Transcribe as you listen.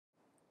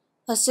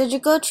A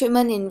surgical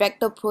treatment in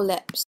rectal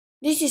prolapse.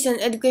 This is an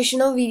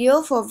educational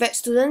video for vet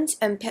students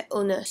and pet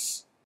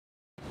owners.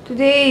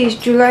 Today is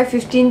July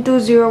 15,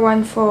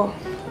 2014.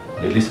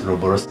 This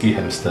Roborovski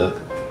hamster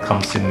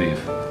comes in with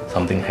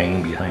something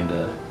hanging behind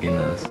the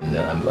anus.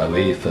 I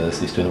weigh it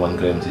first, it's 21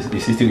 grams.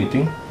 Is he still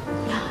eating?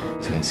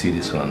 So you can see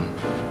this one.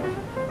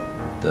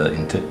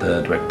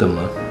 The rectum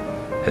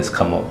has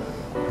come out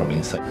from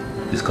inside.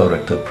 It's called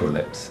rectal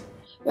prolapse.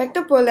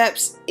 Rectal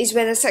prolapse is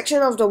when a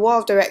section of the wall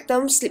of the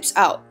rectum slips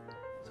out.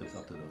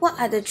 What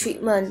are the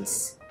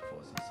treatments?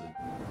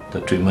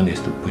 The treatment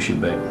is to push it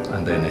back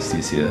under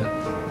anaesthesia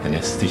and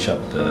then stitch up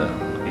the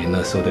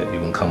anus so that it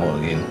won't come out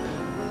again,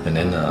 and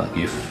then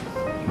give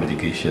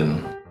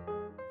medication.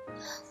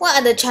 What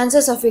are the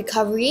chances of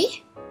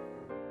recovery?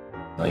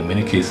 In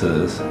many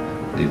cases,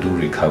 they do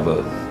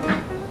recover,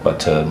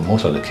 but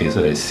most of the cases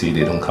I see,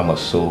 they don't come out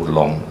so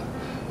long.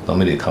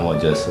 Normally they come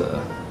out just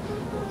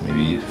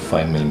maybe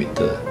 5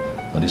 millimeter.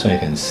 Now this one you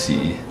can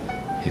see,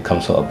 it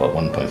comes out about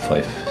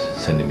 1.5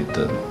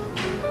 centimeter.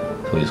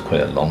 So it's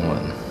quite a long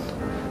one.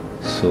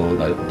 So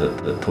like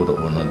the told the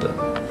owner, the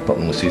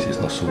prognosis is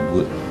not so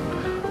good.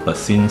 But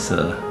since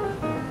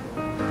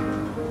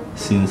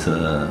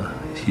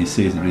he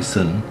says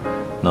recent,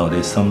 now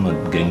there's some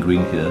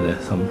gangrene here,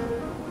 there's some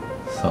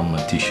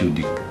tissue,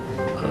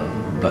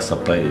 blood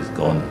supply is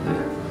gone.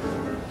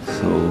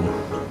 So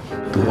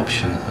two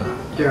options.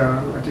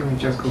 Yeah, I think we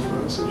just go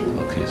for surgery.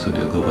 Okay, so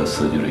they'll go for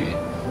surgery.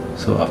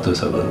 So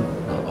afterwards I will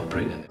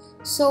operate.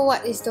 So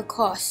what is the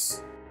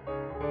cause?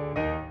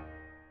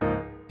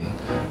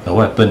 Now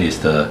what happened is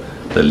the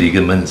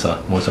ligaments,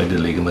 most of the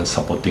ligaments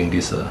supporting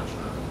this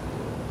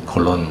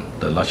colon,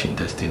 the large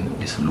intestine,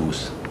 is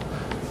loose.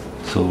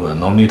 So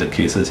normally the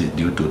cases is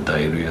due to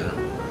diarrhea.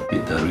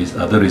 The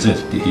other reason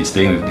is he's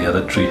staying with the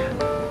other three,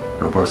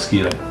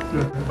 Roborovski, right?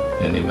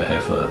 And he may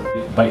have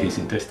bite his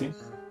intestine.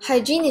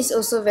 Hygiene is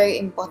also very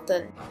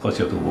important. Of course,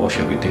 you have to wash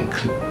everything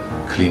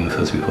clean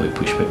first before you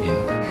push back in.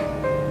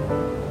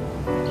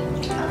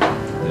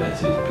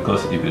 That's it.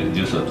 Because if you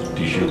use a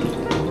tissue to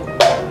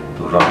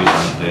rub it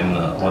on, then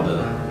all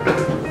the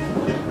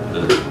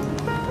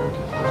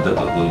dirt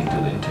will go into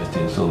the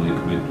intestine. So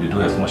we do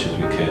as much as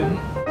we can.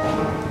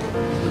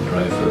 The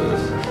dry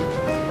first,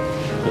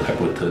 the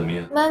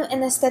hypothermia.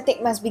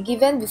 Anesthetic must be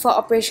given before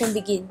operation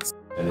begins.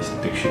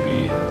 Anesthetic should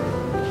be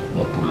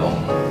not too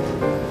long.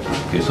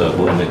 Okay, so I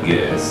put on the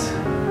gas.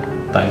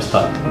 Time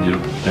start 0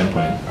 to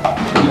 10.20.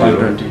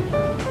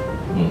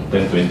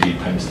 10:20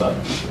 time start.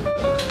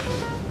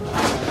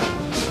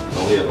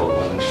 Only about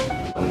one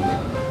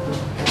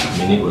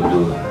minute will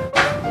do.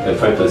 At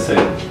 5%. Is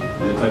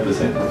it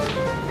 5%?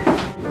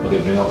 Okay,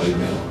 bring out.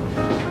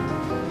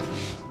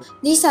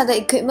 These are the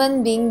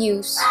equipment being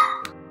used.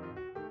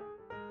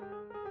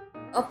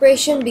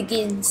 Operation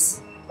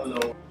begins. Hello.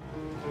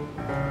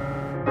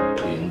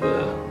 In the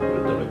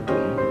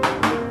rectum.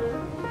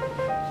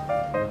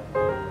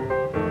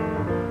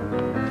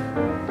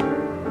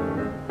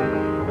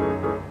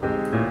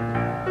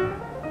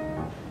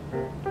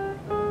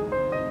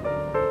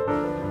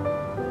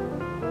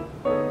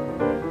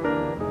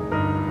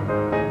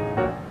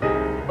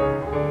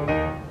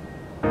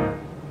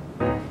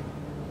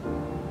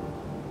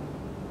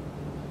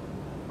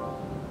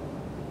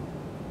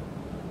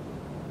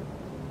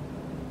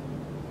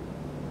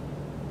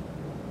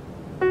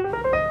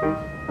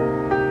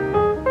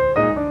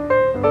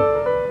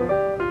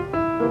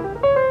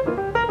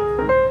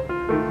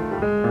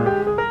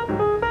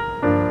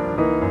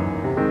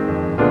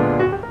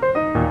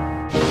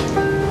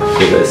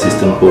 The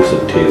assistant holds the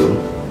tail,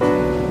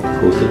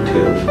 hold the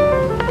tail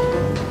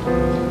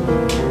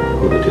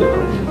from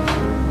here.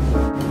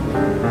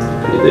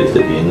 Okay, there is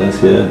the anus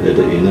here,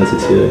 the anus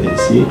is here, you can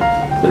see.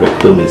 The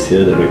rectum is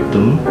here, the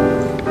rectum.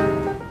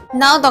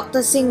 Now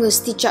Dr. Singh will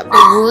stitch up the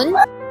wound.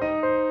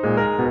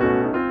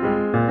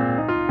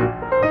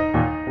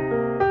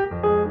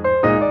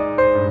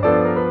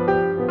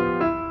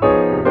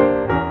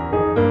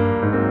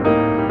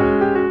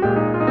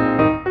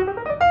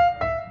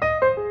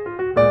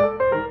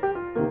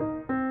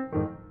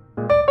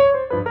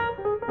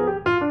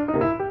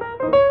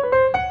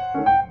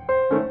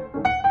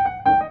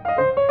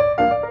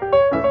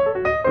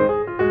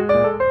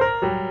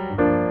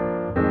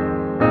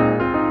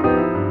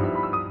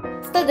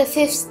 After the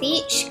 5th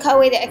stitch, cut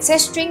away the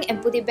excess string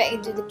and put it back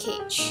into the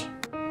cage.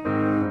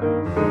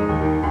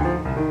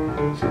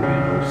 So we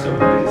know 7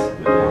 days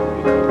will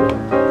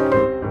recover.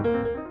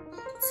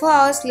 4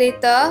 hours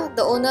later,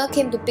 the owner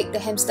came to pick the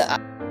hamster up.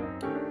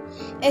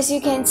 As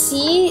you can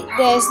see,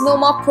 there is no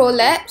more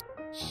prolapse,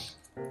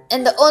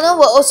 and the owner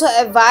will also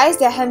advise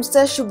their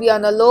hamster should be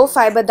on a low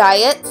fiber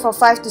diet for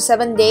 5 to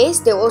 7 days.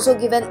 They were also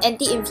given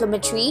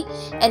anti-inflammatory,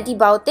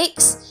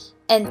 antibiotics,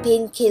 and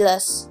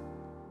painkillers.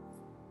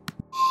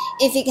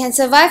 If it can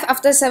survive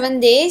after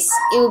 7 days,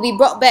 it will be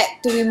brought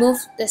back to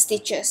remove the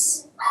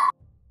stitches.